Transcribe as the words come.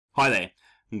Hi there.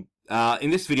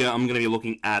 In this video, I'm going to be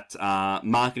looking at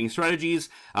marketing strategies,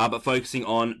 but focusing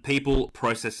on people,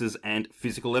 processes, and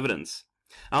physical evidence.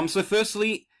 So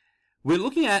firstly, we're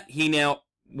looking at here now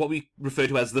what we refer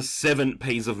to as the 7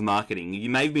 P's of marketing. You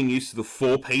may have been used to the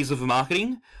 4 P's of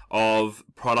marketing of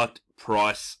product,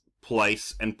 price,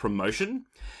 place, and promotion.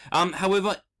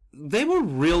 However, they were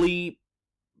really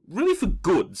for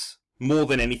goods more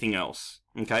than anything else.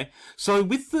 Okay, so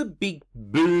with the big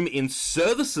boom in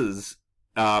services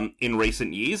in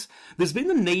recent years, there's been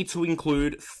the need to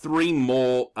include 3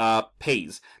 more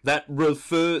P's that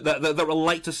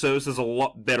relate to services a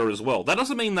lot better as well. That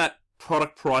doesn't mean that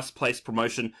product, price, place,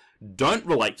 promotion don't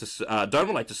relate to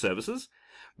services,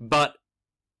 but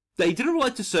they didn't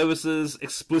relate to services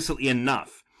explicitly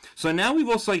enough. So now we've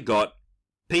also got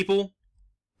people,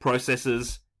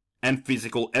 processes, and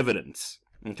physical evidence.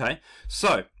 Okay,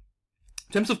 so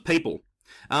in terms of people,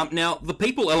 now the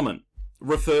people element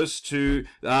refers to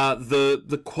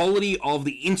the quality of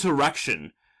the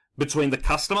interaction between the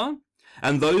customer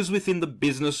and those within the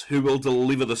business who will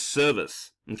deliver the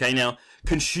service. Okay, now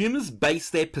consumers base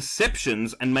their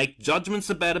perceptions and make judgments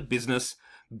about a business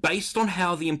based on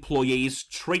how the employees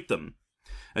treat them.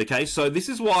 Okay, so this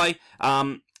is why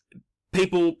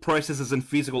people, processes, and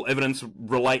physical evidence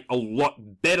relate a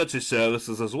lot better to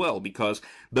services as well, because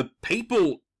the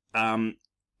people,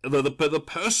 the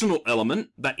personal element,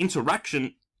 that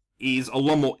interaction, is a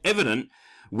lot more evident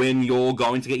when you're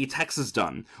going to get your taxes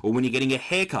done, or when you're getting a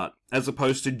haircut, as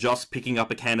opposed to just picking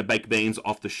up a can of baked beans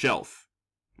off the shelf.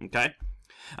 Okay?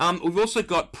 We've also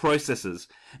got processes.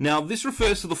 Now, this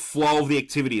refers to the flow of the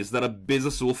activities that a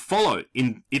business will follow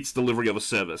in its delivery of a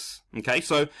service. Okay,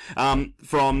 so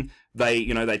from they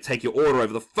take your order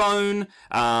over the phone,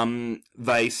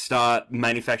 they start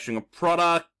manufacturing a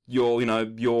product, you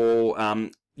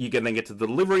then get to the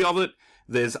delivery of it.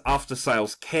 There's after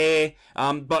sales care,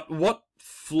 but what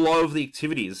flow of the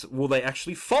activities will they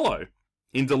actually follow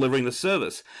in delivering the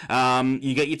service?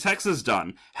 You get your taxes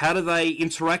done. How do they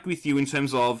interact with you in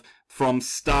terms of from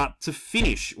start to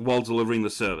finish while delivering the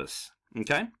service?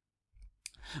 Okay?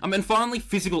 And finally,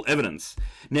 physical evidence.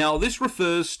 Now, this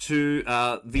refers to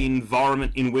the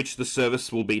environment in which the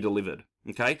service will be delivered.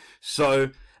 Okay? So,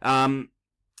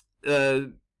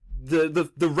 the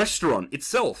restaurant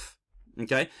itself.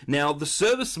 Okay? Now, the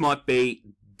service might be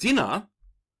dinner.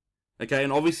 Okay,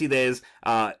 and obviously there's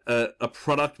a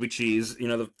product which is,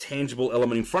 the tangible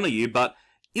element in front of you, but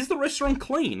is the restaurant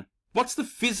clean? What's the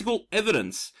physical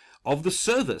evidence of the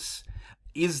service?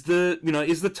 Is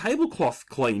the tablecloth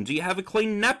clean? Do you have a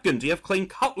clean napkin? Do you have clean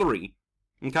cutlery?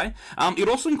 Okay, it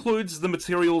also includes the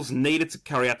materials needed to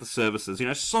carry out the services,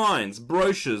 signs,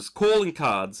 brochures, calling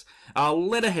cards,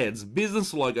 letterheads,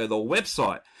 business logo, the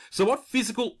website. So what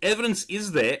physical evidence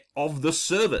is there of the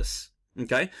service?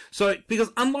 Okay, so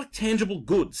because unlike tangible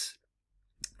goods,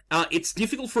 it's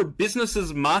difficult for a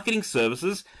business's marketing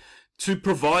services to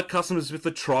provide customers with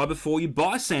a try before you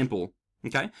buy sample.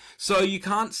 Okay, so you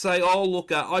can't say, oh look,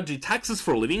 I do taxes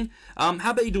for a living.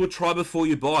 How about you do a try before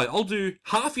you buy? I'll do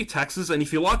half your taxes, and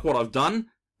if you like what I've done,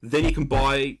 then you can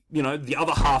buy, the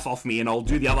other half off me, and I'll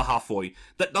do the other half for you.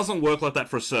 That doesn't work like that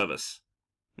for a service.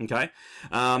 Okay,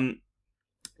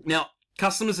 now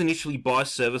customers initially buy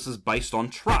services based on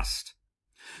trust.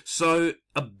 So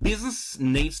a business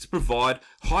needs to provide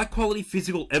high-quality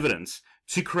physical evidence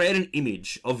to create an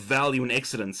image of value and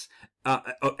excellence. A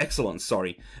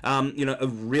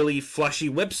really flashy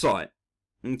website.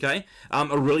 Okay,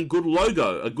 a really good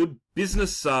logo, a good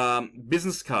business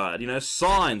card.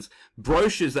 Signs,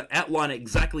 brochures that outline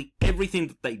exactly everything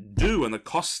that they do and the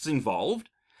costs involved.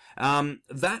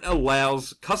 That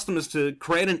allows customers to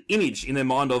create an image in their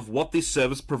mind of what this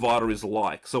service provider is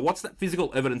like. So what's that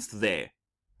physical evidence there?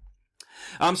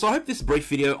 So I hope this brief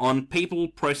video on people,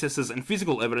 processes, and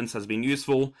physical evidence has been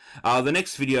useful. The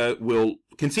next video will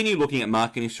continue looking at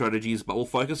marketing strategies, but we'll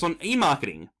focus on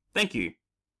e-marketing. Thank you.